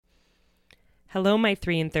Hello, my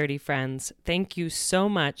 3 and 30 friends. Thank you so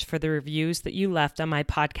much for the reviews that you left on my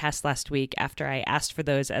podcast last week after I asked for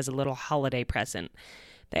those as a little holiday present.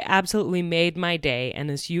 They absolutely made my day, and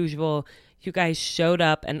as usual, you guys showed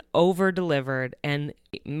up and over-delivered and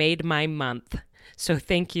made my month. So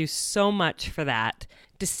thank you so much for that.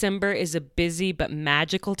 December is a busy but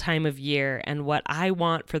magical time of year, and what I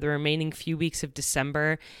want for the remaining few weeks of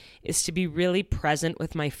December is to be really present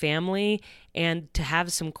with my family and to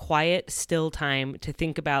have some quiet, still time to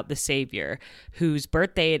think about the Savior, whose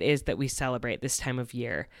birthday it is that we celebrate this time of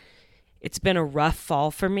year. It's been a rough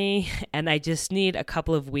fall for me, and I just need a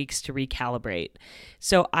couple of weeks to recalibrate.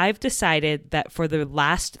 So I've decided that for the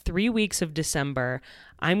last 3 weeks of December,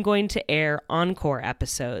 I'm going to air encore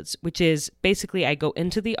episodes, which is basically I go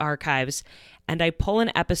into the archives and I pull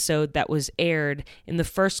an episode that was aired in the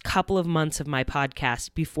first couple of months of my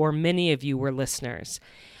podcast before many of you were listeners.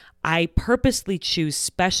 I purposely choose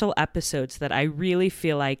special episodes that I really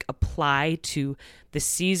feel like apply to the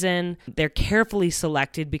season. They're carefully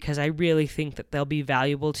selected because I really think that they'll be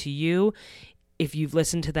valuable to you. If you've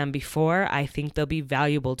listened to them before, I think they'll be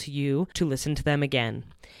valuable to you to listen to them again.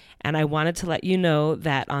 And I wanted to let you know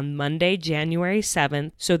that on Monday, January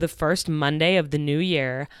 7th, so the first Monday of the new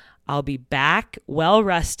year, I'll be back,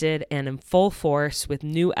 well-rested, and in full force with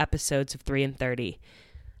new episodes of 3 and 30.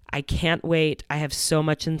 I can't wait. I have so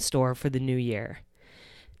much in store for the new year.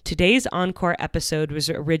 Today's encore episode was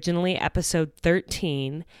originally episode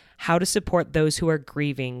 13, How to Support Those Who Are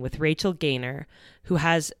Grieving, with Rachel Gaynor, who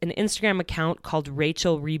has an Instagram account called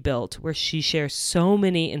Rachel Rebuilt, where she shares so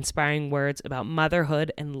many inspiring words about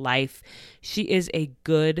motherhood and life. She is a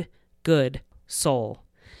good soul.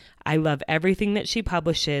 I love everything that she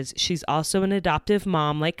publishes. She's also an adoptive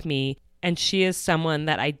mom like me, and she is someone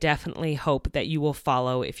that I definitely hope that you will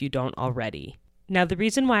follow if you don't already. Now, the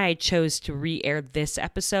reason why I chose to re-air this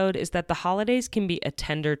episode is that the holidays can be a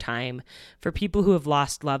tender time for people who have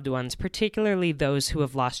lost loved ones, particularly those who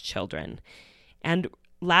have lost children. And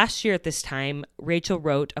last year at this time, Rachel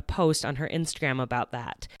wrote a post on her Instagram about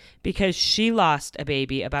that because she lost a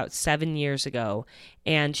baby about 7 years ago,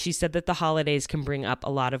 and she said that the holidays can bring up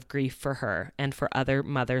a lot of grief for her and for other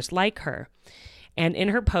mothers like her. And in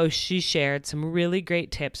her post, she shared some really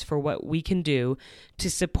great tips for what we can do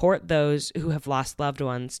to support those who have lost loved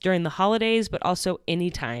ones during the holidays, but also any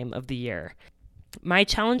time of the year. My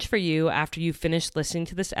challenge for you after you've finished listening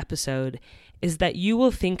to this episode is that you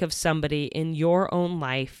will think of somebody in your own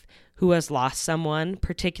life who has lost someone,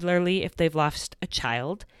 particularly if they've lost a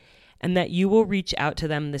child, and that you will reach out to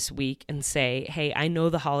them this week and say, hey, I know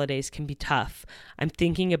the holidays can be tough. I'm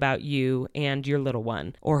thinking about you and your little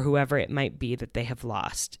one, or whoever it might be that they have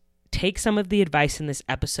lost. Take some of the advice in this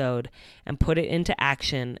episode and put it into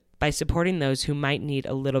action by supporting those who might need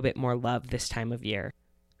a little bit more love this time of year.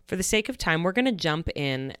 For the sake of time, we're going to jump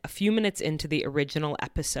in a few minutes into the original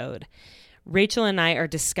episode. Rachel and I are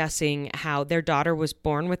discussing how their daughter was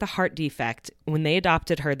born with a heart defect. When they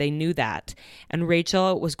adopted her, they knew that, and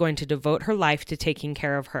Rachel was going to devote her life to taking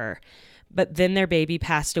care of her. But then their baby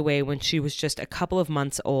passed away when she was just a couple of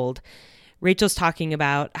months old. Rachel's talking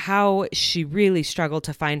about how she really struggled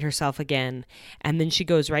to find herself again, and then she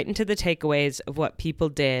goes right into the takeaways of what people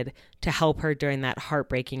did to help her during that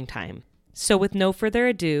heartbreaking time. So with no further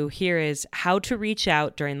ado, here is how to reach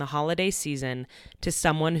out during the holiday season to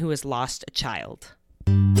someone who has lost a child.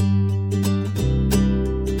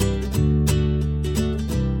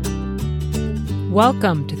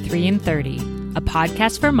 Welcome to 3 and 30, a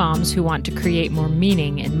podcast for moms who want to create more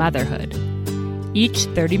meaning in motherhood. Each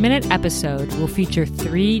 30-minute episode will feature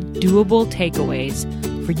 3 doable takeaways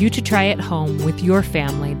for you to try at home with your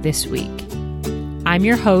family this week. I'm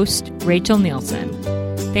your host, Rachel Nielsen.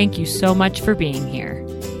 Thank you so much for being here.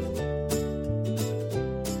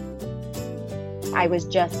 I was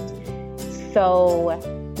just so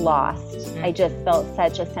lost. I just felt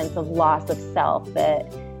such a sense of loss of self that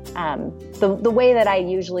the way that I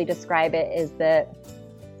usually describe it is that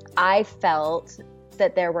I felt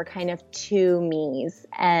that there were kind of 2 me's,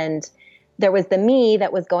 and there was the me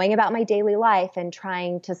that was going about my daily life and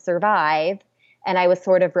trying to survive, and I was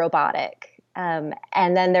sort of robotic.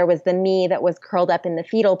 And then there was the me that was curled up in the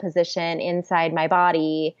fetal position inside my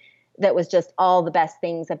body that was just all the best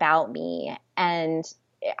things about me. And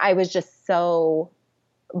I was just so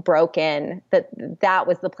broken that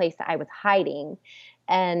was the place that I was hiding.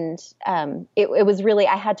 And it was really,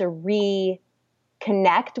 I had to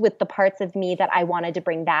reconnect with the parts of me that I wanted to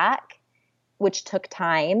bring back, which took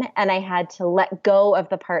time. And I had to let go of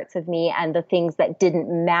the parts of me and the things that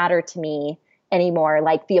didn't matter to me anymore,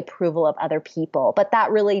 like the approval of other people. But that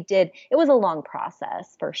really it was a long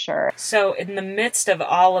process for sure. So in the midst of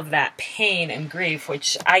all of that pain and grief,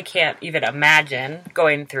 which I can't even imagine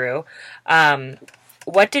going through,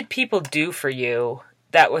 what did people do for you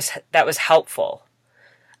that was helpful?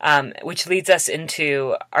 Which leads us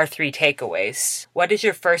into our 3 takeaways. What is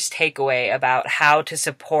your first takeaway about how to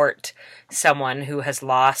support someone who has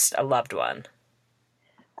lost a loved one?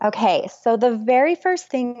 Okay, so the very first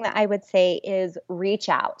thing that I would say is reach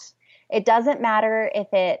out. It doesn't matter if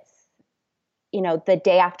it's, the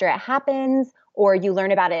day after it happens or you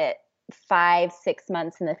learn about it 5-6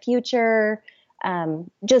 months in the future.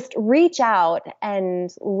 Just reach out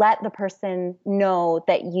and let the person know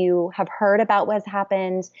that you have heard about what's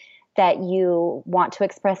happened, that you want to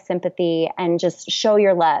express sympathy, and just show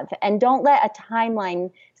your love. And don't let a timeline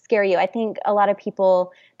scare you. I think a lot of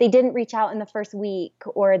people, they didn't reach out in the first week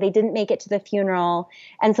or they didn't make it to the funeral.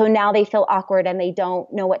 And so now they feel awkward and they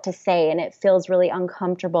don't know what to say and it feels really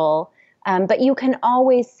uncomfortable. But you can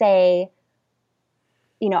always say,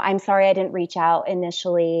 I'm sorry I didn't reach out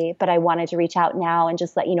initially, but I wanted to reach out now and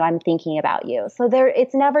just let you know I'm thinking about you. So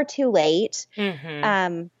it's never too late.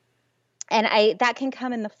 Mm-hmm. And that can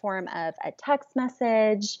come in the form of a text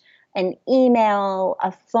message, an email,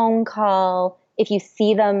 a phone call. If you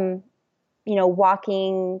see them,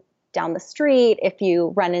 walking down the street, if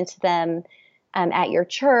you run into them at your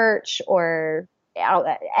church or out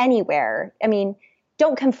anywhere,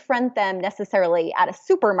 don't confront them necessarily at a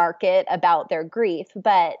supermarket about their grief,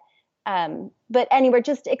 but anywhere,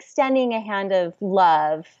 just extending a hand of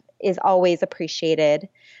love is always appreciated.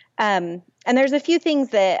 And there's a few things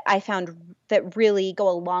that I found that really go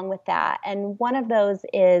along with that. And one of those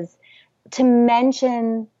is to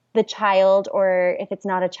mention the child, or if it's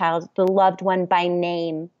not a child, the loved one by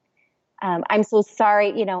name. I'm so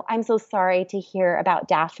sorry, I'm so sorry to hear about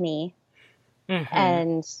Daphne. Mm-hmm.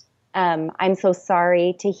 And I'm so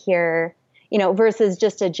sorry to hear, versus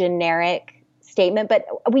just a generic statement. But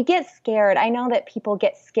we get scared. I know that people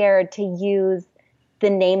get scared to use the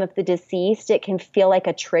name of the deceased. It can feel like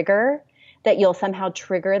a trigger, that you'll somehow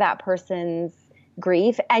trigger that person's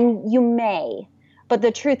grief. And you may. But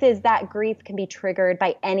the truth is that grief can be triggered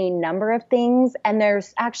by any number of things. And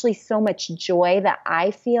there's actually so much joy that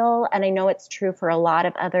I feel, and I know it's true for a lot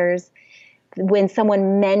of others, when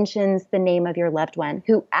someone mentions the name of your loved one,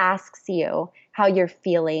 who asks you how you're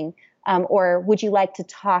feeling, or would you like to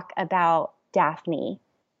talk about Daphne?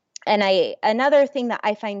 And another thing that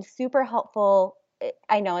I find super helpful,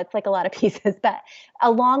 I know it's like a lot of pieces, but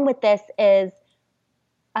along with this is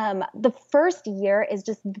the first year is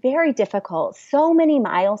just very difficult. So many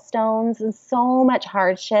milestones and so much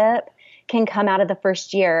hardship can come out of the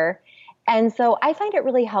first year. And so I find it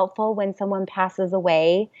really helpful when someone passes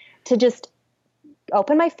away to just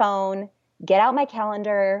open my phone, get out my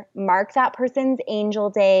calendar, mark that person's angel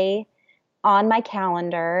day on my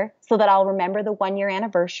calendar so that I'll remember the 1-year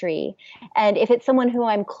anniversary. And if it's someone who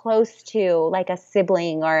I'm close to, like a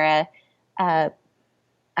sibling or a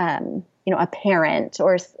parent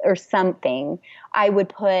or something, I would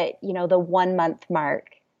put, the 1 month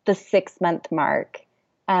mark, the 6 month mark,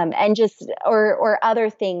 and just, or other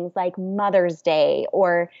things like Mother's Day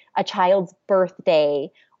or a child's birthday,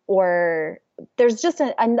 or there's just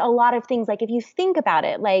a lot of things. Like if you think about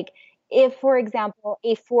it, like if, for example,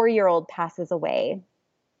 a 4-year-old passes away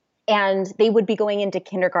and they would be going into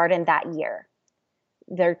kindergarten that year,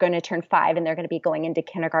 they're going to turn 5 and they're going to be going into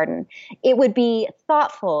kindergarten. It would be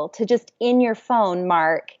thoughtful to just in your phone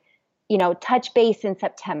mark, touch base in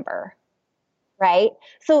September, right?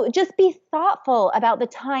 So just be thoughtful about the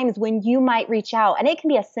times when you might reach out. And it can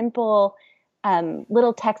be a simple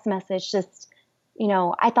little text message. Just,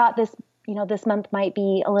 I thought this month might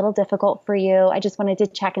be a little difficult for you. I just wanted to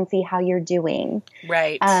check and see how you're doing.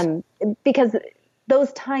 Right. Because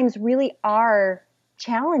those times really are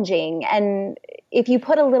challenging. And if you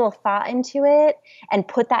put a little thought into it and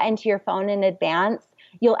put that into your phone in advance,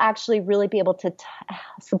 you'll actually really be able to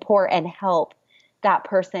support and help that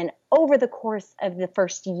person over the course of the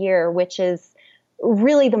first year, which is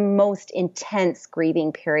really the most intense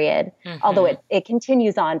grieving period. Mm-hmm. Although it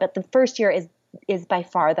continues on, but the first year is by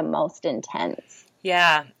far the most intense.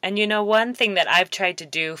 Yeah. And one thing that I've tried to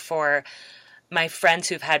do for my friends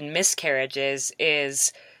who've had miscarriages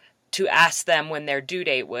is to ask them when their due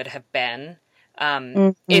date would have been.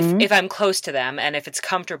 If I'm close to them and if it's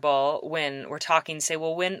comfortable when we're talking, say,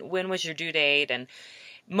 well, when was your due date? And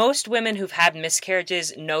most women who've had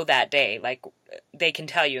miscarriages know that day. Like they can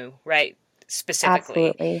tell you, right? Specifically.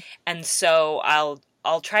 Absolutely. And so I'll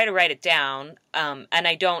I'll try to write it down. And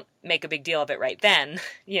I don't make a big deal of it right then,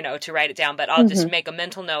 to write it down, but I'll just make a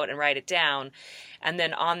mental note and write it down. And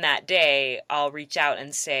then on that day, I'll reach out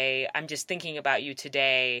and say, I'm just thinking about you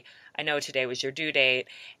today. I know today was your due date.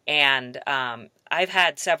 And I've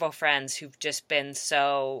had several friends who've just been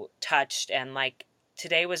so touched and like,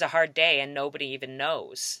 today was a hard day and nobody even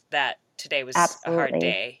knows that today was a hard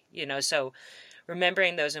day, so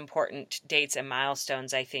remembering those important dates and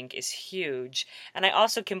milestones, I think, is huge. And I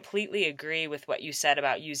also completely agree with what you said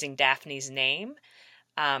about using Daphne's name.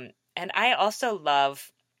 And I also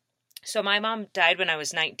love, so my mom died when I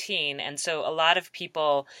was 19. And so a lot of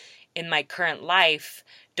people in my current life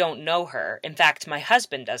don't know her. In fact, my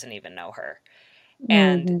husband doesn't even know her.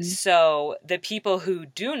 And so the people who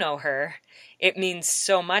do know her, it means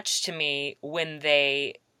so much to me when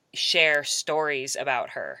they share stories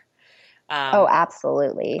about her. Oh,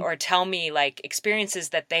 absolutely. Or tell me like experiences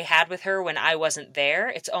that they had with her when I wasn't there.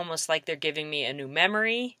 It's almost like they're giving me a new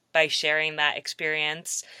memory by sharing that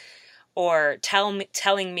experience, or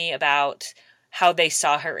telling me about how they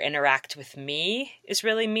saw her interact with me is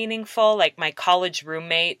really meaningful. Like my college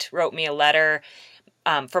roommate wrote me a letter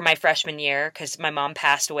for my freshman year, because my mom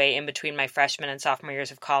passed away in between my freshman and sophomore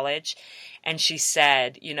years of college. And she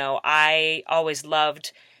said, I always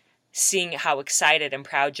loved seeing how excited and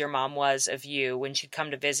proud your mom was of you when she'd come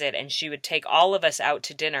to visit, and she would take all of us out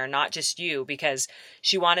to dinner, not just you, because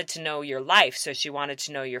she wanted to know your life. So she wanted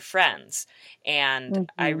to know your friends. And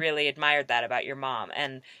I really admired that about your mom.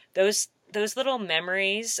 And those little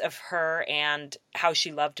memories of her and how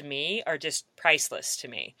she loved me are just priceless to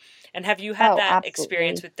me. And have you had that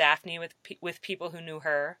experience with Daphne, with people who knew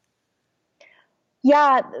her?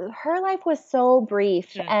 Yeah, her life was so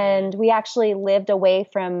brief, and we actually lived away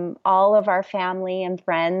from all of our family and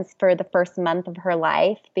friends for the first month of her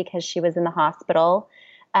life because she was in the hospital.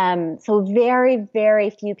 So very,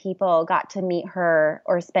 very few people got to meet her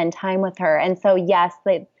or spend time with her. And so, yes,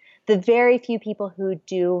 the very few people who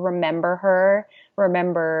do remember her,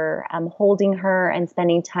 holding her and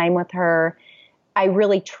spending time with her. I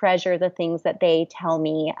really treasure the things that they tell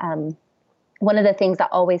me. One of the things that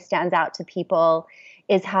always stands out to people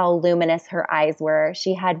is how luminous her eyes were.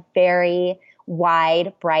 She had very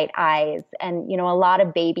wide, bright eyes. And, a lot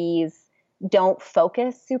of babies don't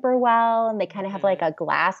focus super well, and they kind of have like a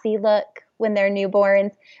glassy look when they're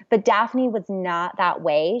newborns. But Daphne was not that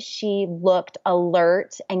way. She looked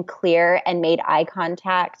alert and clear and made eye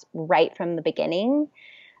contact right from the beginning.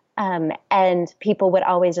 And people would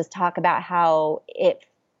always just talk about how it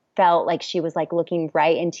felt like she was like looking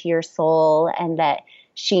right into your soul, and that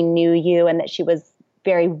she knew you, and that she was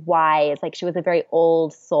very wise. Like she was a very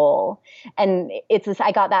old soul. And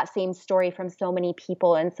I got that same story from so many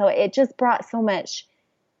people. And so it just brought so much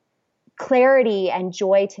clarity and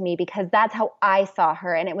joy to me, because that's how I saw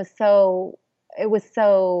her. And it was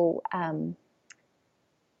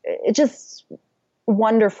just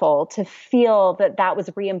wonderful to feel that was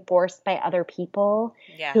reinforced by other people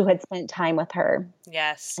who had spent time with her.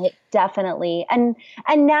 Yes. It definitely. And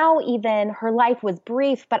now even her life was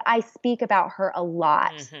brief, but I speak about her a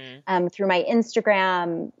lot through my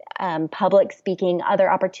Instagram, public speaking, other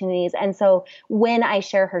opportunities. And so when I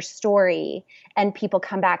share her story and people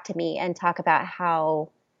come back to me and talk about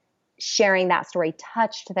how sharing that story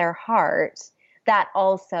touched their heart, that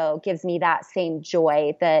also gives me that same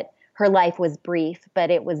joy that her life was brief, but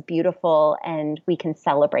it was beautiful, and we can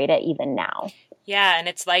celebrate it even now. Yeah, and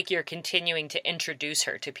it's like you're continuing to introduce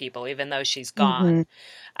her to people, even though she's gone.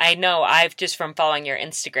 I know I've just from following your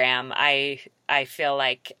Instagram, I feel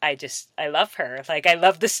like I love her. Like I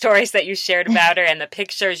love the stories that you shared about her and the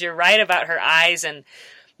pictures. You're right about her eyes. And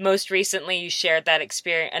most recently you shared that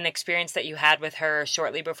an experience that you had with her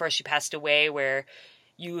shortly before she passed away, where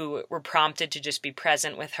you were prompted to just be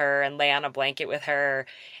present with her and lay on a blanket with her.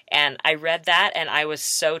 And I read that and I was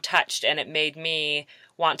so touched, and it made me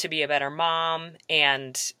want to be a better mom.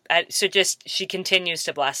 And she continues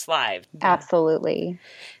to bless lives. Absolutely.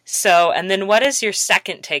 So, and then what is your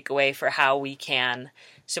second takeaway for how we can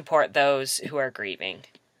support those who are grieving?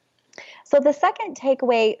 So the second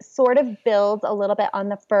takeaway sort of builds a little bit on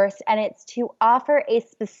the first, and it's to offer a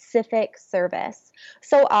specific service.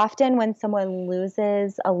 So often when someone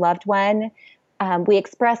loses a loved one, we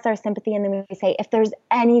express our sympathy, and then we say, if there's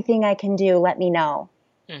anything I can do, let me know.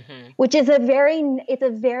 Which is a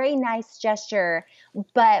very nice gesture.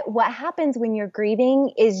 But what happens when you're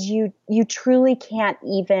grieving is you truly can't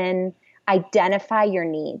even identify your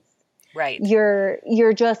needs. Right. Your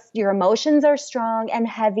emotions are strong and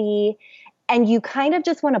heavy, and you kind of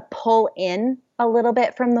just want to pull in a little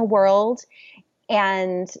bit from the world,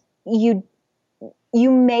 and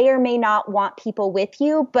you may or may not want people with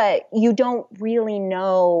you, but you don't really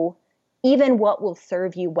know even what will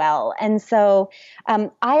serve you well. And so I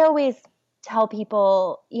always tell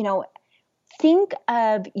people, think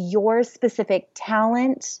of your specific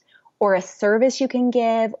talent or a service you can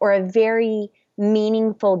give or a very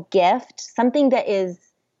meaningful gift, something that is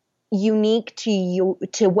unique to you,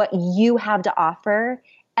 to what you have to offer,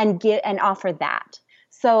 and offer that.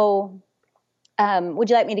 So would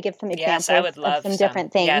you like me to give some examples? Yes, I would love of some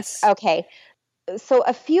different things? Yes. Okay. So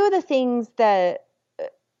a few of the things that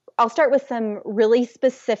I'll start with some really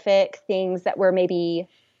specific things that were maybe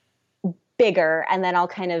bigger, and then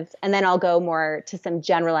I'll go more to some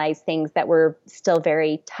generalized things that were still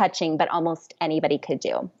very touching, but almost anybody could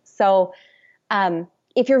do. So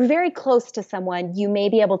if you're very close to someone, you may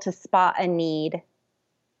be able to spot a need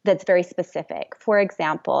that's very specific. For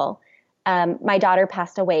example, my daughter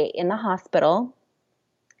passed away in the hospital,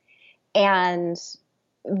 and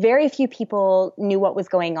very few people knew what was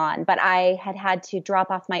going on, but I had to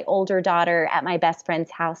drop off my older daughter at my best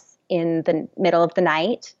friend's house in the middle of the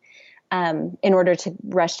night in order to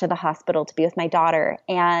rush to the hospital to be with my daughter.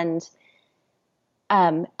 And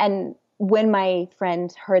when my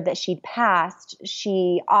friend heard that she'd passed,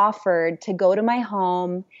 she offered to go to my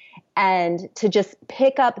home and to just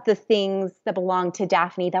pick up the things that belonged to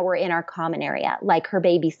Daphne that were in our common area, like her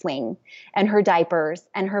baby swing and her diapers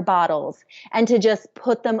and her bottles, and to just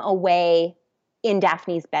put them away in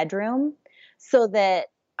Daphne's bedroom so that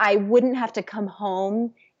I wouldn't have to come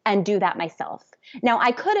home and do that myself. Now,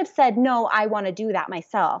 I could have said, no, I want to do that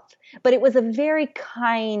myself, but it was a very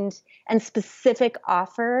kind and specific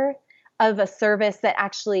offer of a service that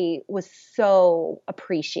actually was so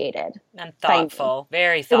appreciated. And thoughtful,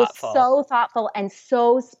 very thoughtful. It was so thoughtful and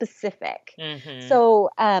so specific. Mm-hmm.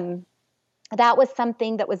 So that was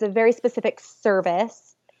something that was a very specific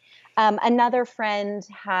service. Another friend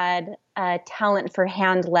had a talent for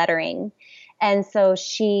hand lettering. And so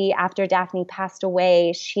she, after Daphne passed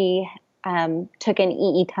away, she took an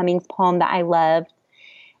E.E. Cummings poem that I loved.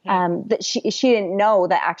 That she didn't know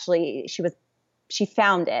that actually she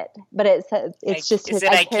found it, but it's just his,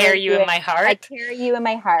 I carry you in my heart. I carry you in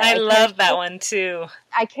my heart. I love that one too.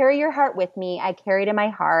 I carry your heart with me. I carry it in my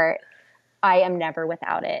heart. I am never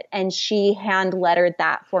without it. And she hand lettered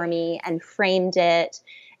that for me and framed it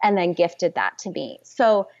and then gifted that to me.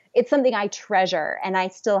 So it's something I treasure and I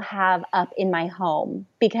still have up in my home,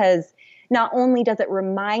 because not only does it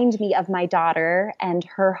remind me of my daughter and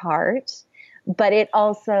her heart, but it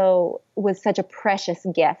also was such a precious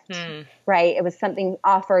gift, right? It was something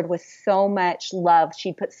offered with so much love.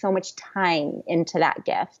 She put so much time into that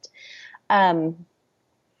gift. I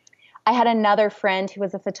had another friend who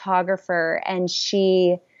was a photographer, and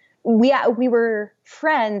we were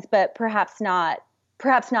friends, but perhaps not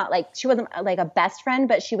like, she wasn't like a best friend,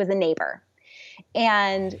 but she was a neighbor.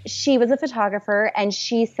 And she was a photographer, and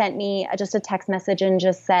she sent me just a text message and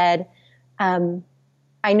just said,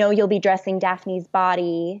 I know you'll be dressing Daphne's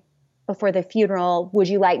body before the funeral. Would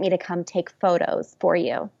you like me to come take photos for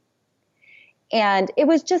you? And it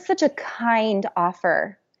was just such a kind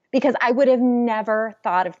offer, because I would have never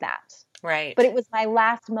thought of that. Right. But it was my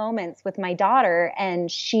last moments with my daughter,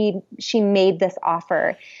 and she made this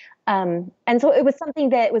offer. And so it was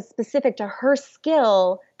something that was specific to her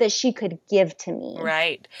skill that she could give to me.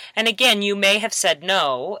 Right. And again, you may have said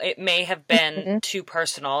no. It may have been too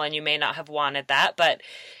personal, and you may not have wanted that, but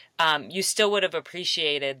you still would have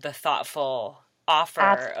appreciated the thoughtful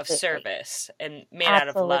offer of service and made out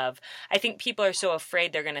of love. I think people are so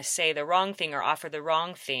afraid they're going to say the wrong thing or offer the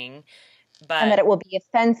wrong thing, and that it will be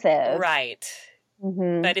offensive. Right.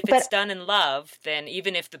 Mm-hmm. But if it's done in love, then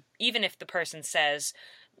even if the person says,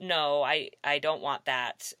 no, I don't want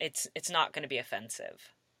that, it's not going to be offensive.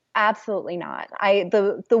 Absolutely not.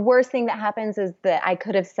 The worst thing that happens is that I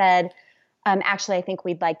could have said, actually, I think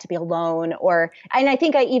we'd like to be alone. And I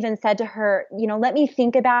think I even said to her, let me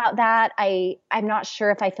think about that. I'm not sure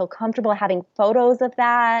if I feel comfortable having photos of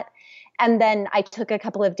that. And then I took a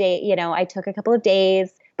couple of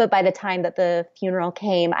days, but by the time that the funeral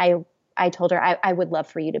came, I told her I would love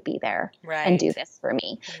for you to be there and do this for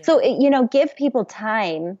me. Yeah. So, give people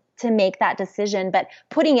time to make that decision, but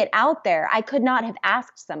putting it out there, I could not have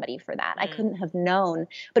asked somebody for that. I couldn't have known,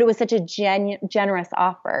 but it was such a generous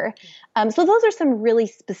offer. So those are some really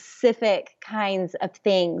specific kinds of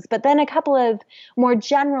things, but then a couple of more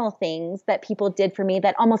general things that people did for me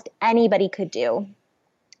that almost anybody could do.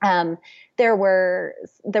 There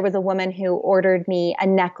was a woman who ordered me a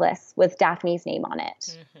necklace with Daphne's name on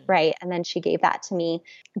it, right? And then she gave that to me.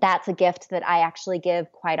 That's a gift that I actually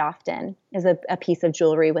give quite often, is a piece of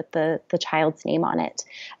jewelry with the child's name on it.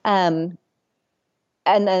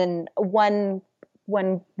 and then one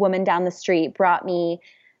woman down the street brought me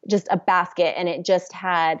just a basket, and it just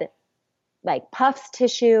had like Puffs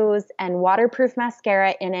tissues and waterproof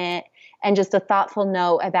mascara in it, and just a thoughtful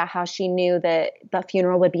note about how she knew that the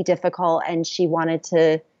funeral would be difficult and she wanted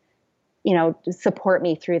to, support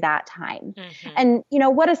me through that time. Mm-hmm. And,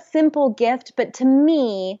 what a simple gift. But to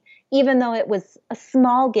me, even though it was a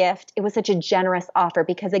small gift, it was such a generous offer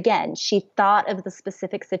because, again, she thought of the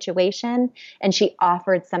specific situation and she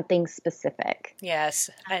offered something specific.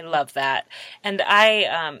 Yes, I love that. And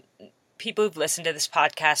people who've listened to this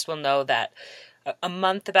podcast will know that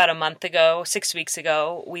about a month ago, 6 weeks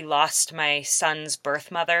ago, we lost my son's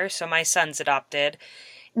birth mother. So my son's adopted,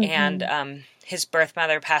 mm-hmm. and his birth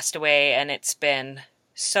mother passed away, and it's been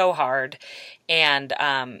so hard. And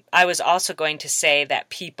I was also going to say that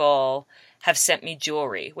people have sent me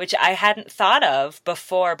jewelry, which I hadn't thought of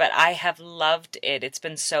before, but I have loved it. It's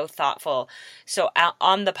been so thoughtful. So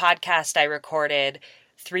on the podcast, I recorded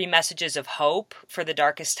 3 messages of hope for the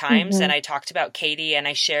darkest times. Mm-hmm. And I talked about Katie, and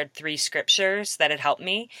I shared 3 scriptures that had helped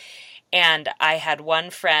me. And I had one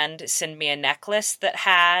friend send me a necklace that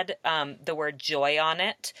had the word joy on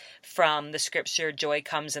it from the scripture, joy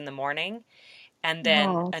comes in the morning. And then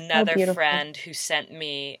another friend who sent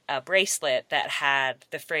me a bracelet that had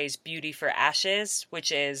the phrase beauty for ashes,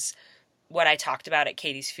 which is what I talked about at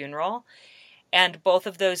Katie's funeral. And both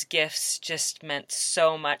of those gifts just meant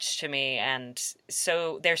so much to me. And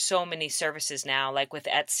so there's so many services now, like with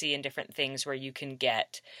Etsy and different things where you can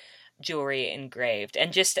get jewelry engraved.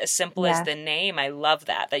 And just as simple as the name, I love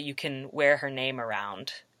that you can wear her name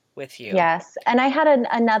around with you. Yes. And I had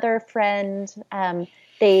another friend,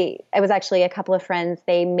 it was actually a couple of friends,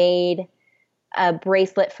 they made a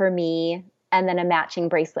bracelet for me and then a matching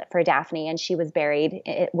bracelet for Daphne, and she was buried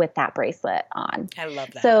with that bracelet on. I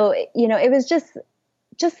love that. So, it was just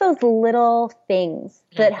those little things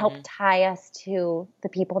that mm-hmm. help tie us to the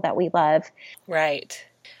people that we love. Right.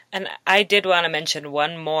 And I did want to mention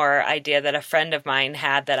one more idea that a friend of mine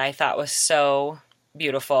had that I thought was so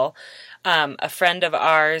beautiful. A friend of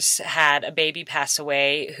ours had a baby pass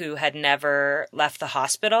away who had never left the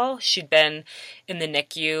hospital. She'd been in the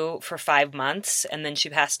NICU for 5 months, and then she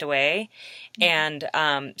passed away. Mm-hmm.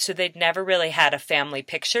 And so they'd never really had a family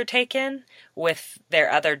picture taken with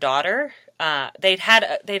their other daughter. They'd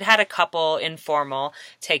had a couple informal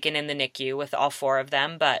taken in the NICU with all 4 of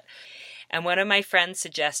them, and one of my friends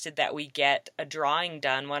suggested that we get a drawing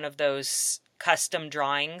done, one of those custom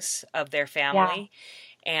drawings of their family.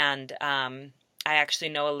 Yeah. And I actually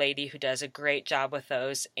know a lady who does a great job with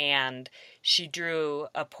those, and she drew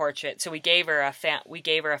a portrait. So we gave her a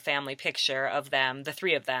family picture of them, the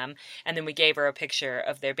 3 of them, and then we gave her a picture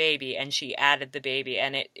of their baby, and she added the baby,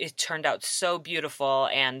 and it turned out so beautiful,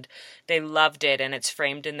 and they loved it, and it's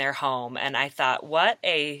framed in their home. And I thought, what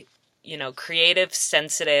a creative,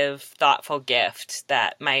 sensitive, thoughtful gift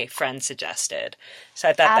that my friend suggested. So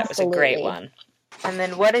I thought Absolutely. That was a great one. And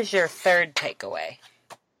then what is your third takeaway?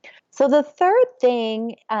 So the third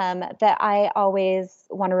thing that I always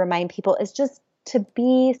want to remind people is just to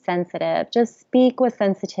be sensitive, just speak with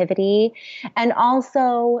sensitivity, and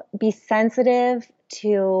also be sensitive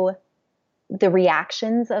to the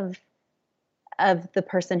reactions of the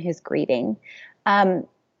person who's grieving.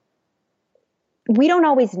 We don't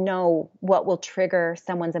always know what will trigger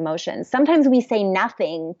someone's emotions. Sometimes we say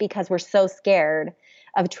nothing because we're so scared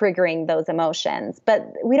of triggering those emotions, but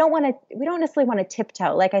we don't necessarily want to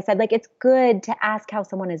tiptoe. Like I said, it's good to ask how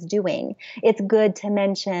someone is doing. It's good to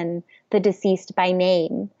mention the deceased by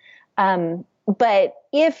name. But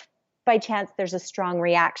if by chance there's a strong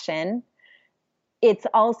reaction, it's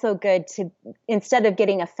also good to, instead of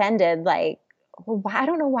getting offended, I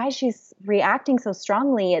don't know why she's reacting so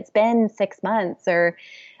strongly. It's been 6 months, or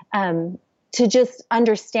to just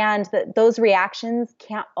understand that those reactions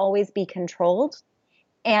can't always be controlled.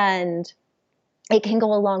 And it can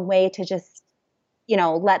go a long way to just,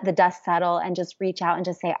 let the dust settle and just reach out and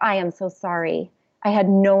just say, I am so sorry. I had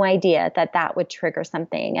no idea that would trigger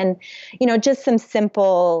something. And, just some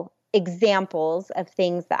simple examples of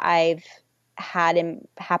things that I've had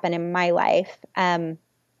happen in my life.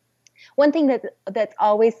 One thing that's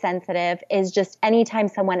always sensitive is just anytime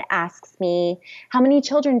someone asks me, how many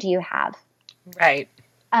children do you have? Right.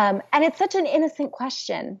 And it's such an innocent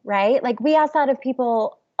question, right? We ask that of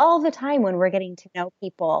people all the time when we're getting to know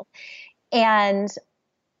people. And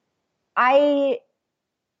I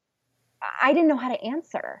didn't know how to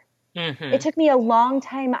answer. Mm-hmm. It took me a long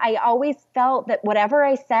time. I always felt that whatever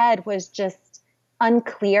I said was just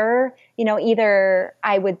unclear. Either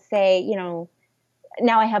I would say,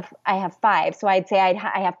 now I have 5. So I'd say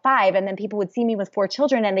I have 5, and then people would see me with 4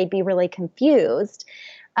 children and they'd be really confused.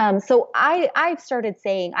 So I've started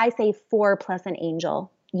saying, I say 4 plus an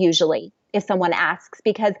angel usually if someone asks,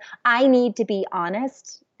 because I need to be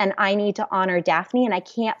honest and I need to honor Daphne, and I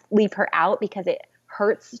can't leave her out because it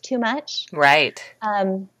hurts too much. Right.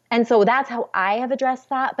 And so that's how I have addressed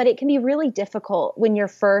that. But it can be really difficult when you're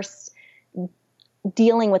first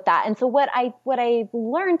dealing with that. And so what I've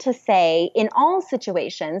learned to say in all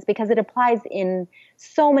situations, because it applies in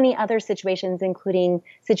so many other situations, including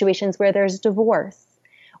situations where there's divorce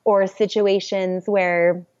or situations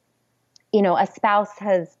where, a spouse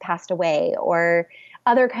has passed away or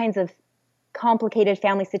other kinds of complicated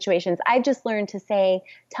family situations, I've just learned to say,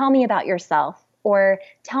 tell me about yourself or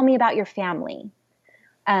tell me about your family.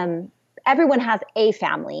 Everyone has a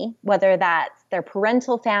family, whether that's their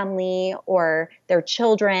parental family or their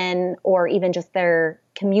children or even just their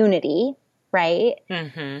community, right?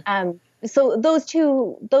 Mm-hmm. So those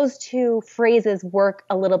two phrases work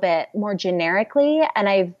a little bit more generically, and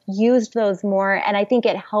I've used those more, and I think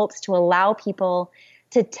it helps to allow people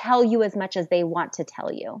to tell you as much as they want to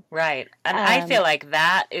tell you. Right. And I feel like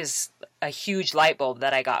that is a huge light bulb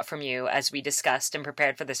that I got from you as we discussed and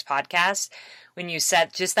prepared for this podcast, when you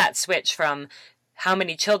said just that switch from how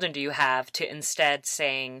many children do you have to instead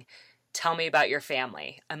saying, tell me about your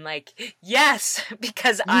family. I'm like, yes,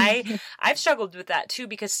 because I've struggled with that too,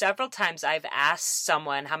 because several times I've asked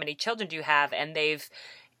someone, how many children do you have? And they've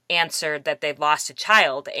answered that they've lost a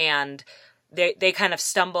child, and they kind of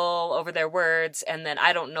stumble over their words. And then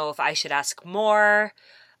I don't know if I should ask more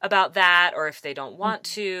about that or if they don't want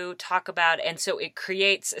to talk about it. And so it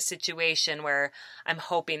creates a situation where I'm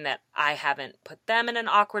hoping that I haven't put them in an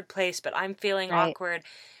awkward place, but I'm feeling awkward.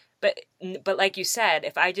 But like you said,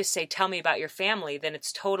 if I just say, tell me about your family, then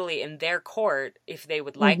it's totally in their court if they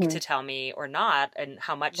would like to tell me or not, and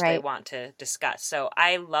how much they want to discuss. So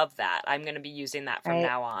I love that. I'm going to be using that from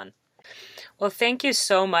now on. Well, thank you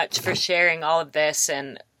so much for sharing all of this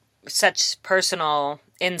and such personal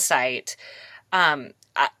insight.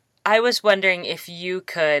 I was wondering if you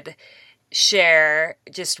could share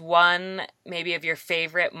just one maybe of your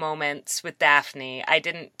favorite moments with Daphne. I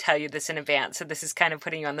didn't tell you this in advance, so this is kind of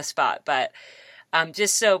putting you on the spot, but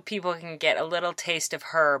just so people can get a little taste of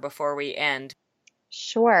her before we end.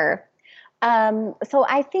 Sure. So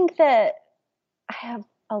I think that I have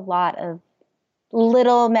a lot of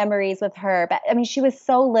little memories with her, but I mean, she was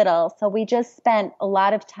so little, so we just spent a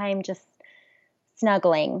lot of time just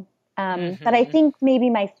snuggling. But I think maybe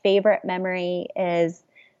my favorite memory is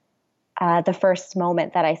the first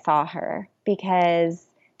moment that I saw her, because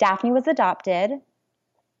Daphne was adopted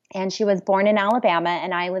and she was born in Alabama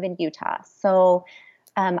and I live in Utah. So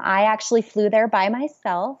I actually flew there by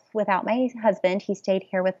myself without my husband. He stayed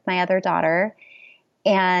here with my other daughter,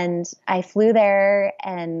 and I flew there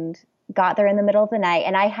and got there in the middle of the night,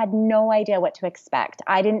 and I had no idea what to expect.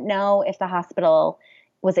 I didn't know if the hospital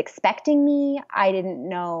was expecting me. I didn't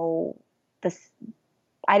know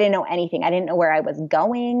anything. I didn't know where I was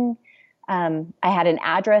going. I had an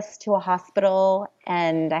address to a hospital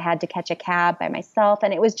and I had to catch a cab by myself.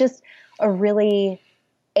 And it was just a really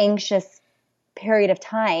anxious period of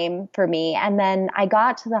time for me. And then I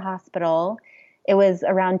got to the hospital. It was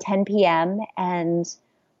around 10 p.m. and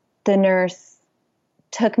the nurse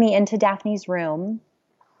took me into Daphne's room,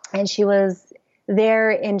 and she was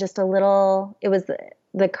there in just it was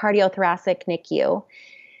the cardiothoracic NICU,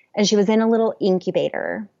 and she was in a little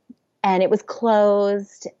incubator. And it was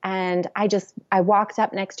closed, and I walked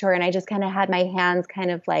up next to her, and I just kind of had my hands kind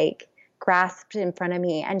of like grasped in front of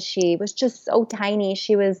me, and she was just so tiny.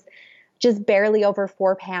 She was just barely over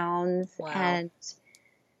 4 pounds. Wow.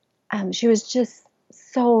 And she was just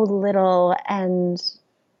so little, and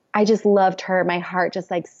I just loved her. My heart just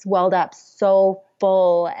like swelled up so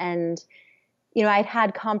full, and I'd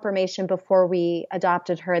had confirmation before we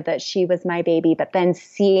adopted her that she was my baby, but then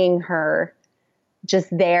seeing her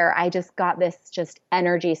just there, I just got this just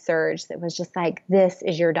energy surge that was just like, this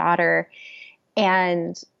is your daughter.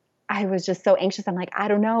 And I was just so anxious. I'm like, I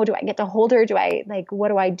don't know. Do I get to hold her? What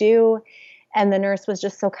do I do? And the nurse was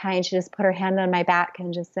just so kind. She just put her hand on my back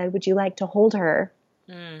and just said, would you like to hold her?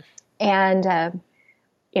 And,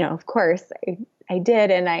 of course I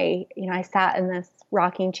did. And I sat in this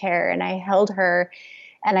rocking chair and I held her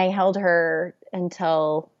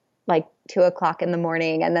until like 2:00 in the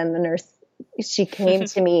morning. And then the nurse, she came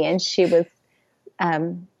to me and she was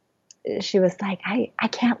like, I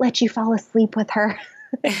can't let you fall asleep with her.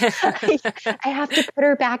 I have to put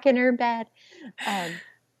her back in her bed.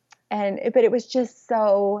 But it was just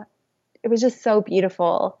so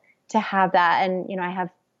beautiful to have that. And, I have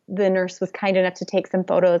the nurse was kind enough to take some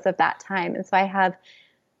photos of that time. And so I have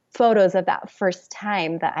photos of that first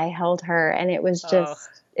time that I held her. And it was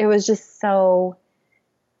just so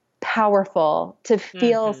powerful to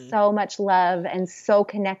feel so much love and so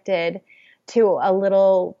connected to a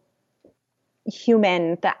little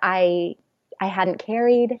human that I hadn't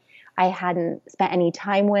carried, I hadn't spent any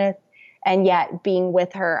time with, and yet being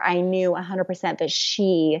with her, I knew 100% that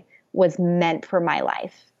she was meant for my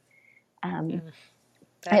life.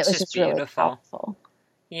 That's it was just really beautiful. powerful.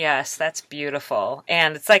 Yes, that's beautiful.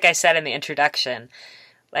 And it's like I said in the introduction,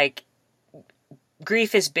 like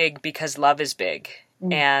grief is big because love is big.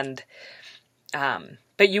 And,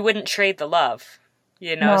 but you wouldn't trade the love,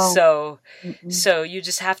 you know? No. So you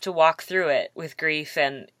just have to walk through it with grief.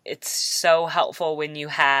 And it's so helpful when you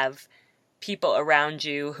have people around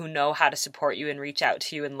you who know how to support you and reach out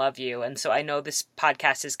to you and love you. And so I know this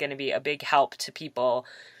podcast is going to be a big help to people,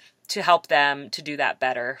 to help them to do that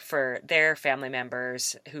better for their family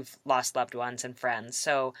members who've lost loved ones and friends.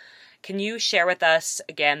 So can you share with us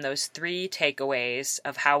again those 3 takeaways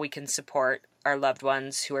of how we can support our loved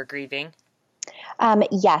ones who are grieving?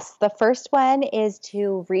 Yes. The first one is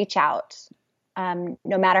to reach out. No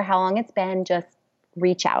matter how long it's been, just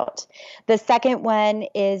reach out. The second one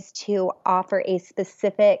is to offer a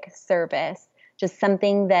specific service, just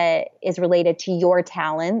something that is related to your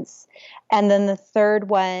talents. And then the third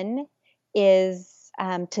one is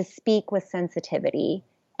to speak with sensitivity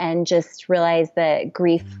and just realize that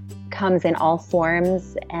grief comes in all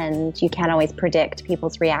forms and you can't always predict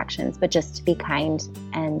people's reactions, but just to be kind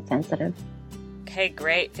and sensitive. Okay,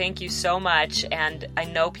 great. Thank you so much. And I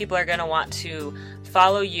know people are going to want to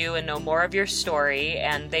follow you and know more of your story,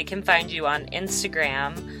 and they can find you on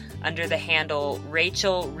Instagram under the handle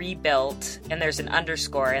Rachel Rebuilt, and there's an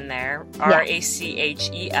underscore in there,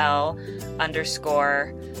 RACHEL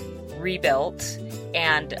 _ Rebuilt.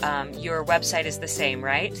 And your website is the same,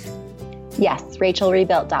 right? Yes,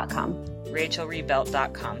 RachelRebuilt.com.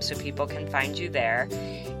 RachelRebuilt.com, so people can find you there.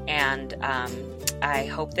 And I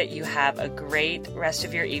hope that you have a great rest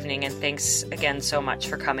of your evening, and thanks again so much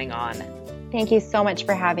for coming on. Thank you so much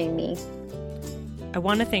for having me. I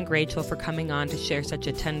want to thank Rachel for coming on to share such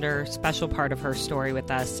a tender, special part of her story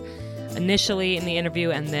with us, initially in the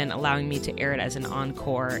interview and then allowing me to air it as an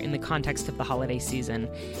encore in the context of the holiday season.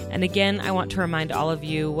 And again, I want to remind all of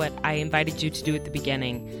you what I invited you to do at the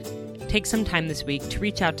beginning. Take some time this week to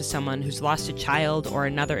reach out to someone who's lost a child or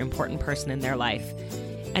another important person in their life,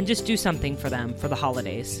 and just do something for them for the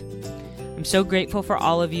holidays. I'm so grateful for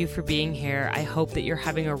all of you for being here. I hope that you're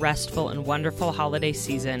having a restful and wonderful holiday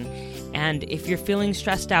season. And if you're feeling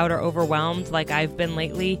stressed out or overwhelmed like I've been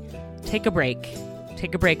lately, take a break.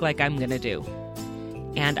 Take a break like I'm going to do.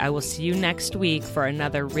 And I will see you next week for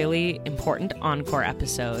another really important encore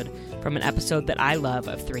episode from an episode that I love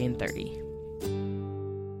of 3 in 30.